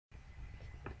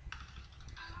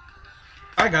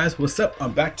Hi guys, what's up?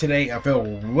 I'm back today. I feel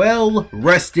well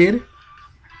rested.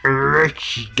 I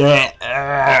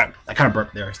kind of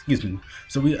burped there, excuse me.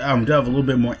 So we do have a little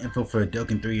bit more info for the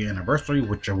Dokkan 3 anniversary,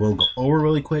 which I will go over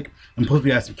really quick. And plus we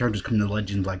have some characters coming to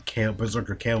Legends like Kale,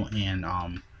 Berserker Kale, and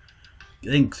I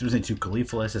think seriously to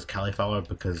Cauliflower says cauliflower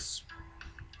because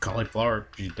cauliflower,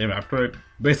 she's named after it.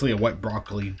 Basically a white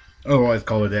broccoli. I always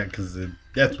call it that because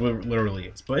that's what it literally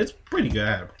is. But it's pretty good.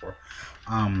 I had it before.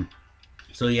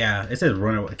 So yeah, it says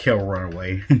run away, Kale run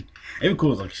away. It'd be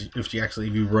cool like if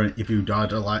you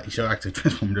dodge a lot, she'll actually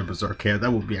transform into Berserker Kale.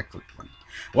 That would be actually fun.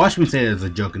 Watch me say it as a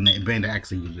joke and the band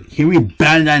actually use it. Here we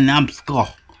band that numbskull.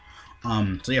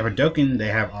 So yeah, for Dokkan they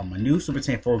have a new Super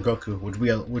Saiyan 4 Goku, which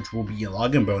will be a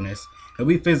login bonus. It'll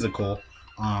be physical.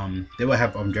 They will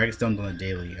have Dragon Stones on the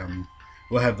daily.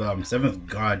 We'll have the 7th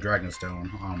God Dragon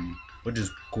Stone, which is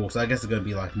cool. So I guess it's gonna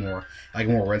be like more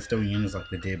redstone units like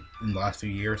they did in the last few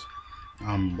years.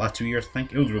 Last 2 years I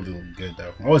think. It was really good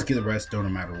though. I always get the redstone no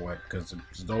matter what because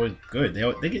it's always good.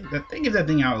 They give that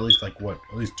thing out at least at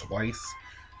least twice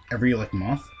every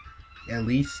month, at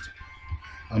least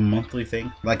a monthly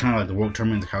thing. Like kind of like the World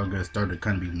Tournament, how it's gonna start to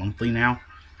kind of be monthly now.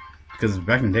 Because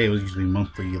back in the day it was usually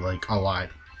monthly, like a lot.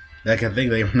 Like I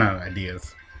think they run out of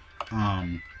ideas.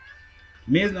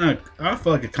 It's not. I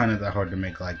feel like it's kind of that hard to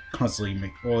make, like constantly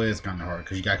make. Well, it's kind of hard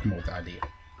because you got to come up with the idea.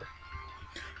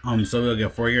 So we'll get a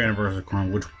 4-year anniversary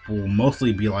coin, which will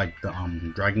mostly be like the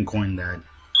dragon coin that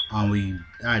we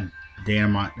had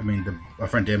dynamite. I mean, our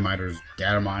friend Dynamiter's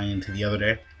data mined the other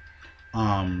day.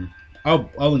 I'll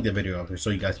link the video up here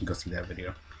so you guys can go see that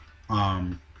video.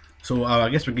 So I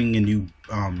guess we're getting a new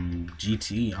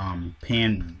GT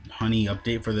Pan Honey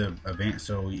update for the event.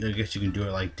 So I guess you can do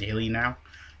it like daily now.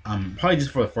 Probably just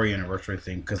for the 4-year anniversary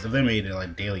thing, because if they made it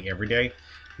like daily every day,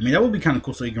 I mean that would be kind of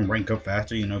cool. So you can rank up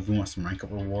faster, you know, if you want some rank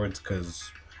up rewards. Because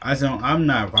I'm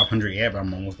not 500 yet, but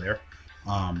I'm almost there.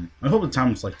 I hope the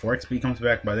time it's like 4XP comes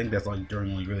back, but I think that's like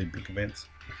during like really big events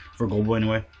for Global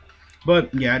anyway.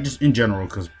 But yeah, just in general,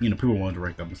 because you know people want to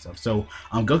rank up and stuff. So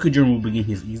Goku Jr. will begin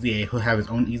his EZA. He'll have his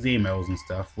own EZA medals and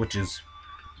stuff, which is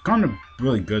kind of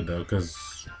really good though, because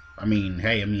I mean,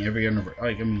 hey, every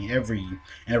anniversary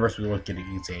we'll get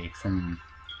an EZA from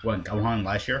what Gohan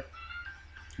last year.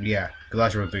 Yeah, because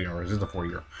last year was 3 years. This is the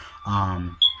 4-year.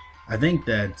 I think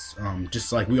that's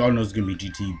just like we all know it's gonna be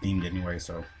GT themed anyway,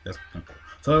 so that's cool.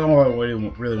 So that's all I really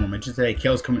want to mention today.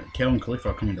 Kale and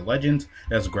Cauliflower are coming to Legends.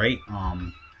 That's great.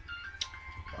 We're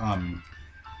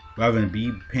having a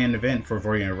B-Pan event for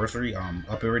 4th anniversary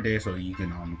up every day, so you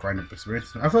can grind up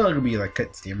experience. I feel like it'll be like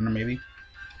cut stamina maybe,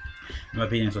 in my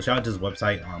opinion. So shout out to his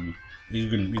website. You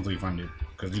can easily find it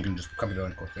because you can just copy the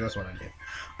link. That's what I did.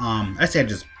 I said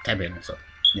just type in it. So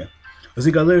yeah, I'll see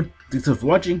you guys later. Thanks for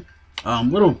watching.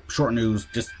 Little short news.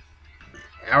 Just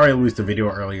I already released a video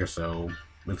earlier, so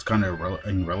it's kind of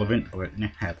irrelevant, but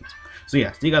it happens. So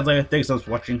yeah, see you guys later. Thanks so much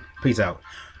for watching. Peace out.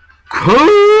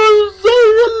 Cool.